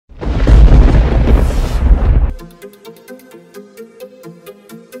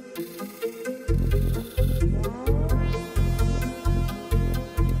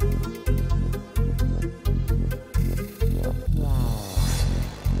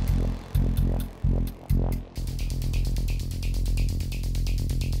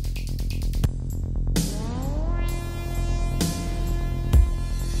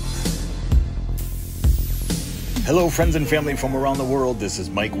Hello friends and family from around the world, this is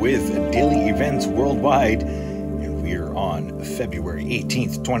Mike with Daily Events Worldwide, and we are on February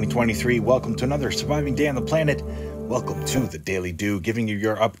 18th, 2023. Welcome to another surviving day on the planet. Welcome to the Daily Do, giving you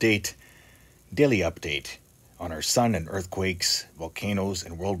your daily update on our sun and earthquakes, volcanoes,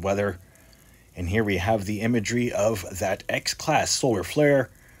 and world weather. And here we have the imagery of that X-class solar flare,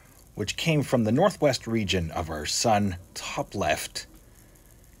 which came from the northwest region of our sun, top left.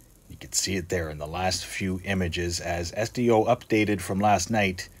 You can see it there in the last few images as SDO updated from last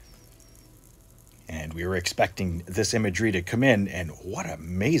night. And we were expecting this imagery to come in, and what an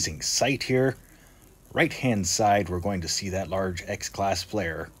amazing sight here. Right-hand side, we're going to see that large X-class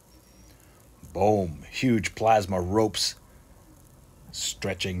flare. Boom, huge plasma ropes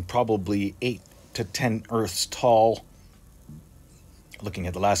stretching probably 8 to 10 Earths tall. Looking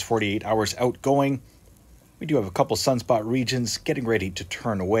at the last 48 hours outgoing, we do have a couple sunspot regions getting ready to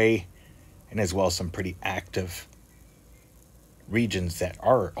turn away, and as well some pretty active regions that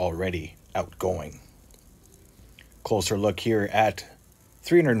are already outgoing. Closer look here at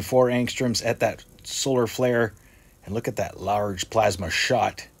 304 angstroms at that solar flare, and look at that large plasma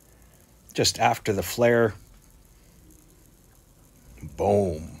shot just after the flare.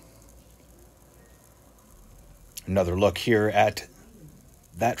 Boom. Another look here at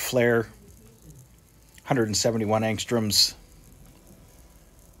that flare, 171 angstroms.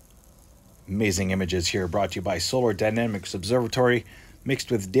 Amazing images here brought to you by Solar Dynamics Observatory,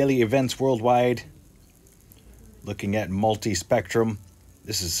 mixed with daily events worldwide. Looking at multi-spectrum,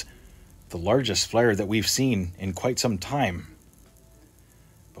 this is the largest flare that we've seen in quite some time.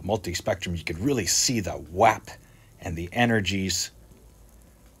 But multi-spectrum, you can really see the WAP and the energies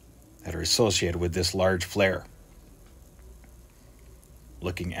that are associated with this large flare.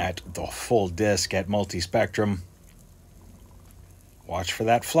 Looking at the full disk at multi-spectrum, watch for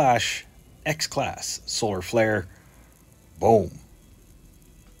that flash. X-class solar flare. Boom.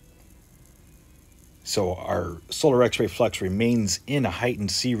 So our solar X-ray flux remains in a heightened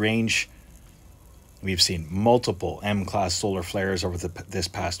C range. We've seen multiple M-class solar flares over this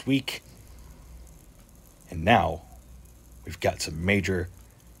past week. And now we've got some major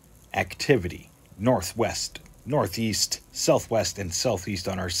activity northwest, northeast, southwest, and southeast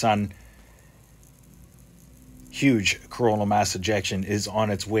on our sun. Huge coronal mass ejection is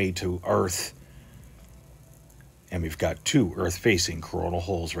on its way to Earth. And we've got two Earth-facing coronal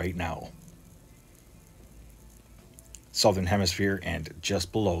holes right now. Southern hemisphere and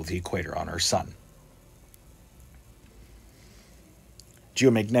just below the equator on our sun.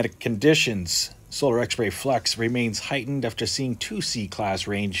 Geomagnetic conditions. Solar X-ray flux remains heightened after seeing two C-class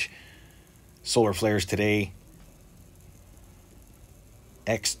range solar flares today.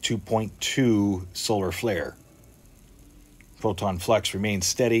 X 2.2 solar flare. Proton flux remains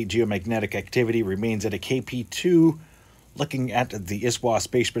steady. Geomagnetic activity remains at a KP2. Looking at the ISWA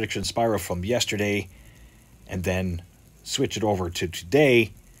space prediction spiral from yesterday, and then switch it over to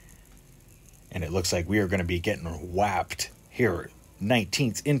today, and it looks like we are going to be getting whapped here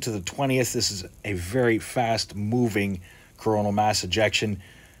 19th into the 20th. This is a very fast moving coronal mass ejection,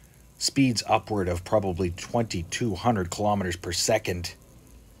 speeds upward of probably 2,200 kilometers per second.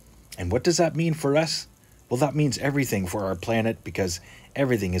 And what does that mean for us? Well, that means everything for our planet, because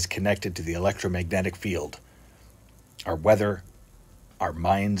everything is connected to the electromagnetic field. Our weather, our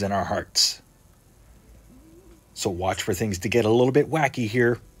minds, and our hearts. So watch for things to get a little bit wacky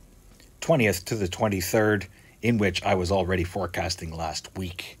here. 20th to the 23rd, in which I was already forecasting last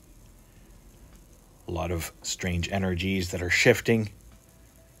week. A lot of strange energies that are shifting.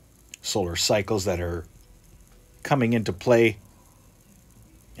 Solar cycles that are coming into play.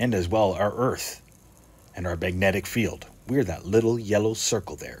 And as well our Earth and our magnetic field. We're that little yellow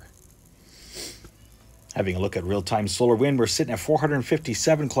circle there. Having a look at real-time solar wind, we're sitting at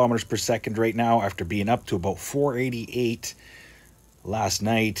 457 kilometers per second right now after being up to about 488 last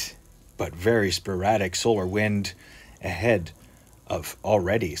night, but very sporadic solar wind ahead of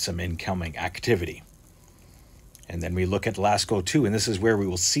already some incoming activity. And then we look at LASCO 2, and this is where we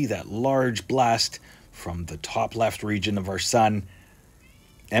will see that large blast from the top left region of our sun.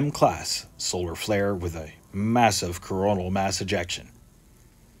 M-class solar flare with a massive coronal mass ejection.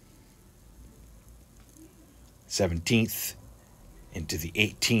 17th into the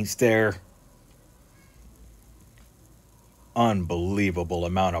 18th there. Unbelievable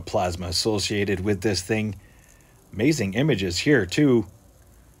amount of plasma associated with this thing. Amazing images here too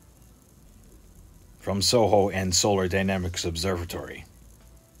from SOHO and Solar Dynamics Observatory.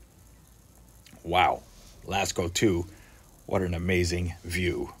 Wow, LASCO 2. What an amazing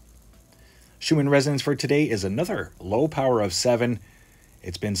view. Schumann resonance for today is another low power of 7.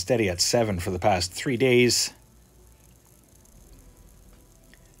 It's been steady at 7 for the past 3 days.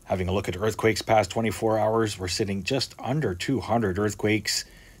 Having a look at earthquakes past 24 hours, we're sitting just under 200 earthquakes.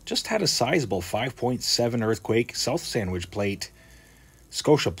 Just had a sizable 5.7 earthquake, South Sandwich Plate,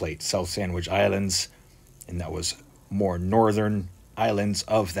 Scotia Plate, South Sandwich Islands, and that was more northern islands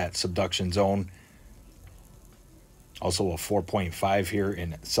of that subduction zone. Also a 4.5 here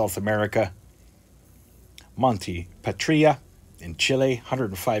in South America. Monte Patria in Chile,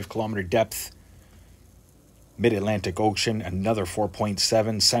 105 kilometer depth. Mid-Atlantic Ocean, another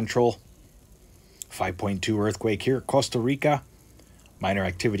 4.7 central. 5.2 earthquake here. Costa Rica, minor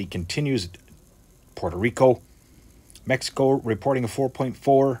activity continues. Puerto Rico. Mexico reporting a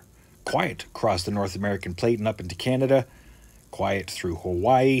 4.4. Quiet across the North American plate and up into Canada. Quiet through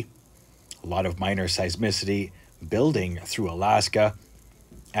Hawaii. A lot of minor seismicity building through Alaska.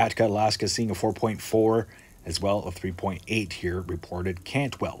 Atka, Alaska seeing a 4.4, as well a 3.8 here reported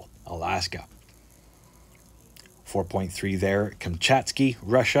Cantwell, Alaska. 4.3 there, Kamchatsky,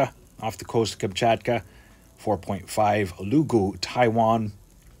 Russia, off the coast of Kamchatka. 4.5, Lugu, Taiwan.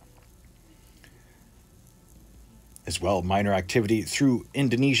 As well, minor activity through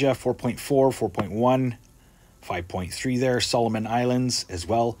Indonesia, 4.4, 4.1. 5.3 there, Solomon Islands as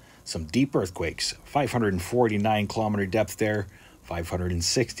well. Some deep earthquakes, 549 kilometer depth there,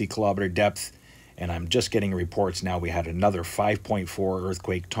 560 kilometer depth. And I'm just getting reports now we had another 5.4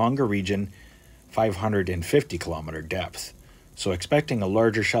 earthquake, Tonga region, 550 kilometer depth. So expecting a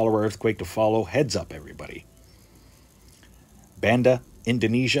larger, shallower earthquake to follow. Heads up, everybody. Banda,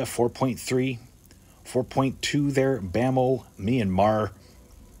 Indonesia, 4.3. 4.2 there, Bamo, Myanmar.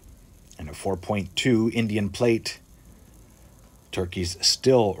 And a 4.2 Indian plate. Turkey is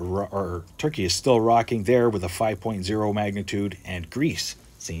still rocking there with a 5.0 magnitude, and Greece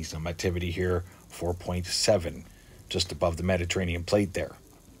seeing some activity here, 4.7, just above the Mediterranean plate there.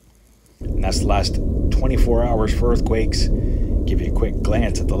 And that's the last 24 hours for earthquakes. Give you a quick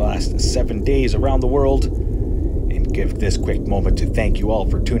glance at the last 7 days around the world, and give this quick moment to thank you all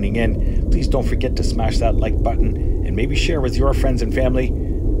for tuning in. Please don't forget to smash that like button and maybe share with your friends and family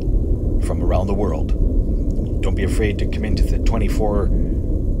from around the world. Don't be afraid to come into the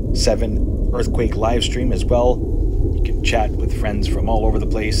 24/7 earthquake live stream as well. You can chat with friends from all over the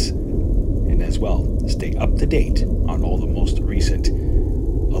place, and as well stay up to date on all the most recent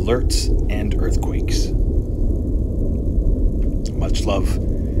alerts and earthquakes. Much love.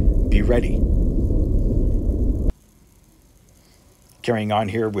 Be ready. Carrying on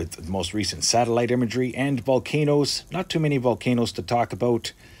here with the most recent satellite imagery and volcanoes. Not too many volcanoes to talk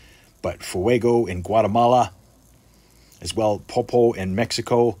about, but Fuego in Guatemala, as well Popo in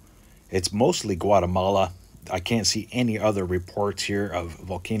Mexico. It's mostly Guatemala. I can't see any other reports here of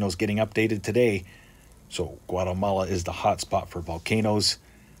volcanoes getting updated today. So Guatemala is the hotspot for volcanoes.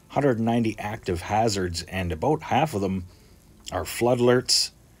 190 active hazards, and about half of them are flood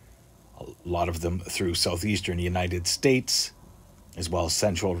alerts. A lot of them through southeastern United States, as well as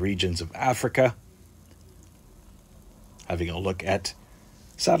central regions of Africa. Having a look at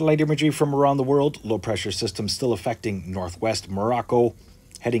satellite imagery from around the world. Low pressure system still affecting northwest Morocco,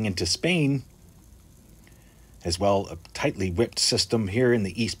 heading into Spain. As well, a tightly whipped system here in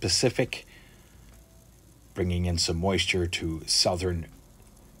the East Pacific, bringing in some moisture to southern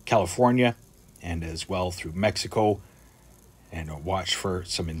California and as well through Mexico. And watch for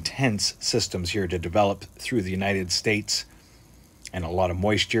some intense systems here to develop through the United States, and a lot of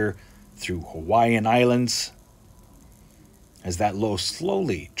moisture through Hawaiian Islands as that low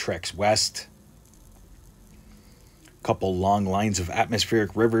slowly treks west. Couple long lines of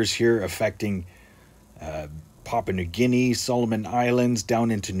atmospheric rivers here affecting Papua New Guinea, Solomon Islands,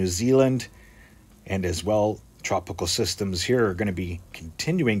 down into New Zealand, and as well tropical systems here are going to be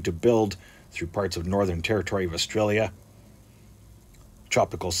continuing to build through parts of Northern Territory of Australia.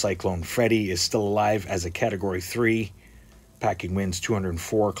 Tropical cyclone Freddy is still alive as a Category 3, packing winds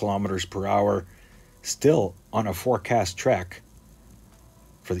 204 kilometers per hour, still on a forecast track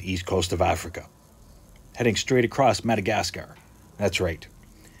for the east coast of Africa, heading straight across Madagascar. That's right.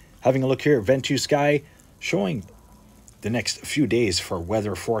 Having a look here at Ventu Sky, showing the next few days for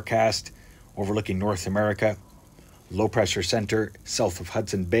weather forecast, overlooking North America. Low pressure center south of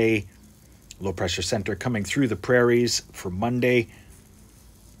Hudson Bay. Low pressure center coming through the prairies for Monday.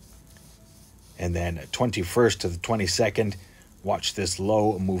 And then 21st to the 22nd, watch this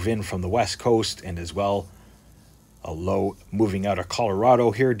low move in from the west coast, and as well a low moving out of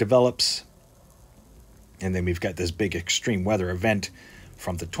Colorado here develops. And then we've got this big extreme weather event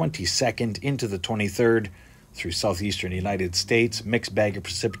from the 22nd into the 23rd through southeastern United States. Mixed bag of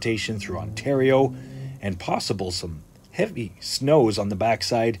precipitation through Ontario, and possible some heavy snows on the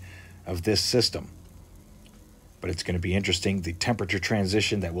backside of this system. But it's going to be interesting. The temperature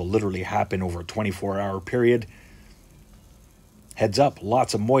transition that will literally happen over a 24-hour period. Heads up,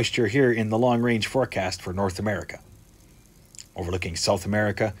 lots of moisture here in the long-range forecast for North America. Overlooking South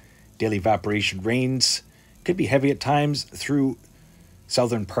America, daily evaporation rains could be heavy at times through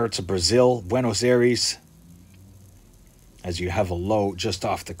southern parts of Brazil, Buenos Aires, as you have a low just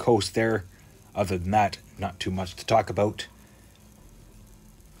off the coast there. Other than that, not too much to talk about.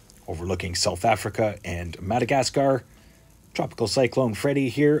 Overlooking South Africa and Madagascar, Tropical Cyclone Freddy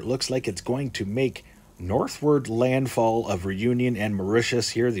here looks like it's going to make northward landfall of Reunion and Mauritius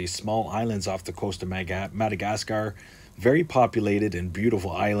here, these small islands off the coast of Madagascar. Very populated and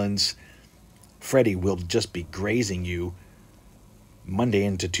beautiful islands. Freddy will just be grazing you Monday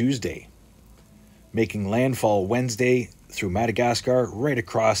into Tuesday, making landfall Wednesday through Madagascar, right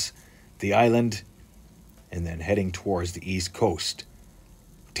across the island, and then heading towards the east coast,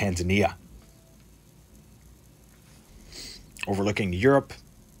 Tanzania. Overlooking Europe,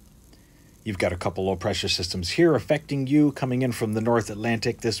 you've got a couple low pressure systems here affecting you, coming in from the North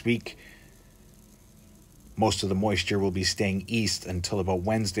Atlantic this week. Most of the moisture will be staying east until about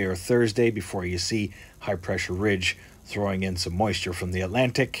Wednesday or Thursday before you see high pressure ridge throwing in some moisture from the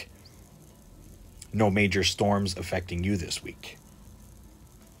Atlantic. No major storms affecting you this week.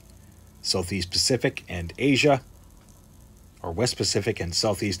 Southeast Pacific and Asia, or West Pacific and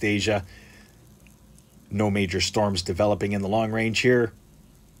Southeast Asia, no major storms developing in the long range here.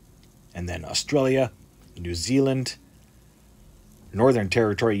 And then Australia, New Zealand, Northern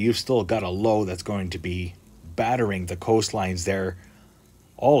Territory, you've still got a low that's going to be battering the coastlines there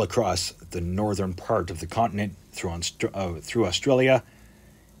all across the northern part of the continent through Australia.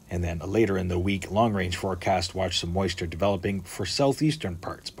 And then later in the week, long-range forecast, watch some moisture developing for southeastern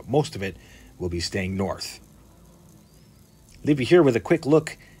parts, but most of it will be staying north. Leave you here with a quick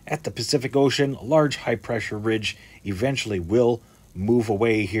look at the Pacific Ocean. A large high-pressure ridge eventually will move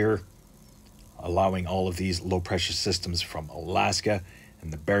away here, allowing all of these low-pressure systems from Alaska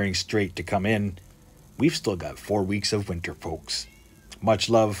and the Bering Strait to come in. We've still got 4 weeks of winter, folks. Much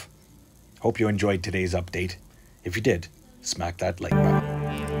love. Hope you enjoyed today's update. If you did, smack that like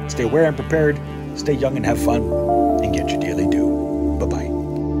button. Stay aware and prepared, stay young and have fun, and get your daily due. Bye-bye.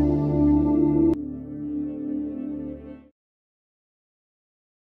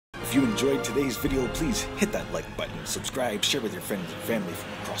 If you enjoyed today's video, please hit that like button, subscribe, share with your friends and family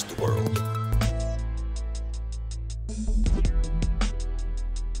from across the world.